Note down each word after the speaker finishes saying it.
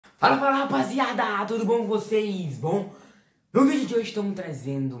Fala, fala, rapaziada, tudo bom com vocês? Bom, no vídeo de hoje estamos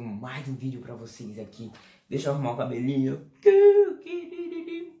trazendo mais um vídeo pra vocês aqui. Deixa eu arrumar o cabelinho.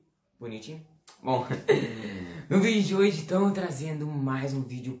 Bonitinho? Bom, no vídeo de hoje estamos trazendo mais um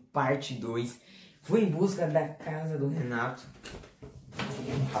vídeo parte 2. Fui em busca da casa do Renato.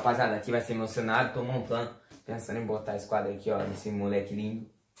 Rapaziada, aqui vai ser meu cenário, tô montando, pensando em botar esse quadro aqui, ó, desse moleque lindo.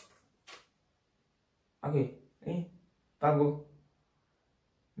 Ok, hein? Pagou.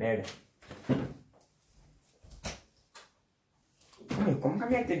 Merda. Como que a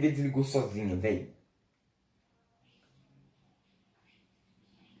minha TV desligou sozinha, velho?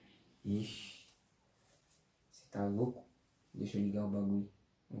 Ixi. Você tá louco? Deixa eu ligar o bagulho.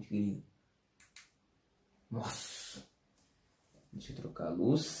 Onde que liga? Nossa. Deixa eu trocar a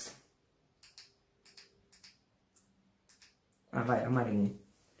luz. Ah, vai, amarelinho.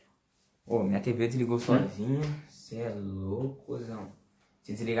 Ô, minha TV desligou sozinha. Você é loucozão.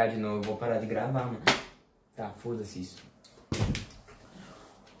 Se desligar de novo, eu vou parar de gravar, mano. Tá, foda-se isso.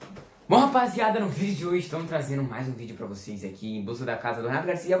 Bom, rapaziada, no vídeo de hoje estamos trazendo mais um vídeo pra vocês aqui em busca da casa do Renato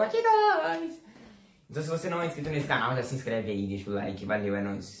Garcia. Batidões! Então, se você não é inscrito nesse canal, já se inscreve aí, deixa o like, valeu, é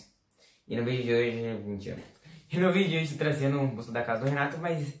nóis. E no vídeo de hoje, mentira. E no vídeo de hoje trazendo em busca da casa do Renato,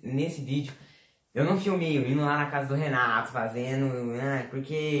 mas nesse vídeo eu não filmei, eu indo lá na casa do Renato, fazendo,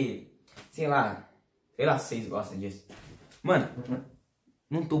 porque, sei lá, se vocês gostam disso. Mano,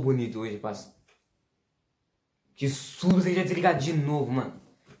 não tô bonito hoje, parça. Que susto, você já desligar de novo, mano.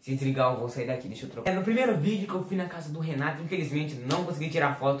 Se desligar eu vou sair daqui, deixa eu trocar. No primeiro vídeo que eu fui na casa do Renato, infelizmente não consegui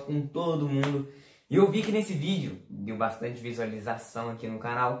tirar foto com todo mundo. E eu vi que nesse vídeo deu bastante visualização aqui no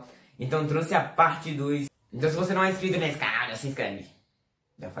canal. Então trouxe a parte 2. Então se você não é inscrito nesse canal, já se inscreve.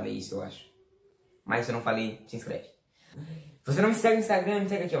 Já falei isso, eu acho. Mas se eu não falei, se inscreve. Se você não me segue no Instagram, me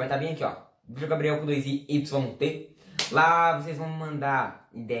segue aqui, ó. Vai estar bem aqui, ó. Vídeo Gabriel com 2IYT. Lá vocês vão mandar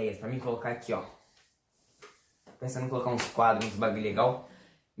ideias pra mim colocar aqui, ó. Pensando em colocar uns quadros, uns bagulho legal.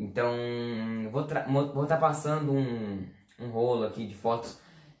 Então, vou estar passando um rolo aqui de fotos.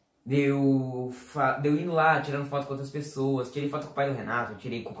 De eu indo lá, tirando foto com outras pessoas. Tirei foto com o pai do Renato,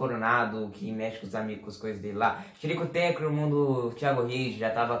 tirei com o Coronado, que mexe com os amigos, com as coisas dele lá. Tirei com o Teco, irmão do Thiago Reis, já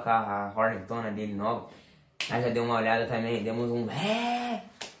tava com a Hornetona dele nova. Aí já deu uma olhada também, demos um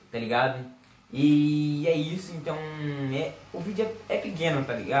tá ligado? E é isso, então o vídeo é pequeno,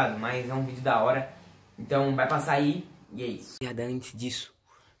 tá ligado? Mas é um vídeo da hora, então vai passar aí e é isso. E antes disso,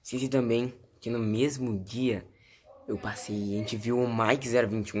 esqueci também que no mesmo dia eu passei, a gente viu o Mike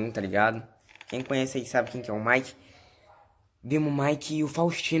 021, tá ligado? Quem conhece aí sabe quem que é o Mike. Vimos o Mike e o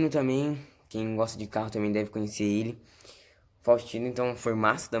Faustino também, quem gosta de carro também deve conhecer ele. O Faustino, então foi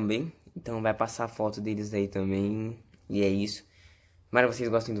massa também, então vai passar a foto deles aí também e é isso. Espero que vocês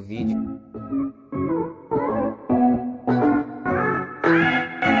gostem do vídeo.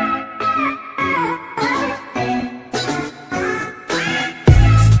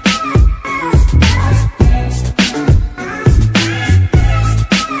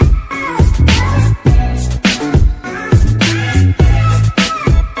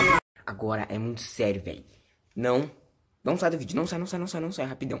 Agora é muito sério, velho. Não sai do vídeo, não sai,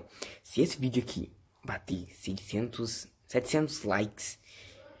 rapidão. Se esse vídeo aqui bater 700 likes,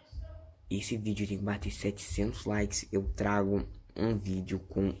 esse vídeo tem que bater 700 likes, eu trago um vídeo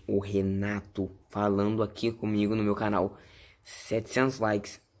com o Renato falando aqui comigo no meu canal. 700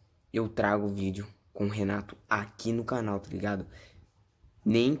 likes, eu trago o vídeo com o Renato aqui no canal, tá ligado?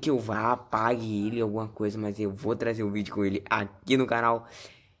 Nem que eu vá, apague ele alguma coisa, mas eu vou trazer o vídeo com ele aqui no canal.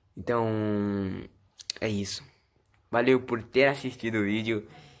 Então, é isso. Valeu por ter assistido o vídeo.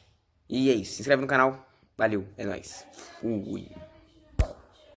 E é isso, se inscreve no canal. Valeu, é nóis. Fui.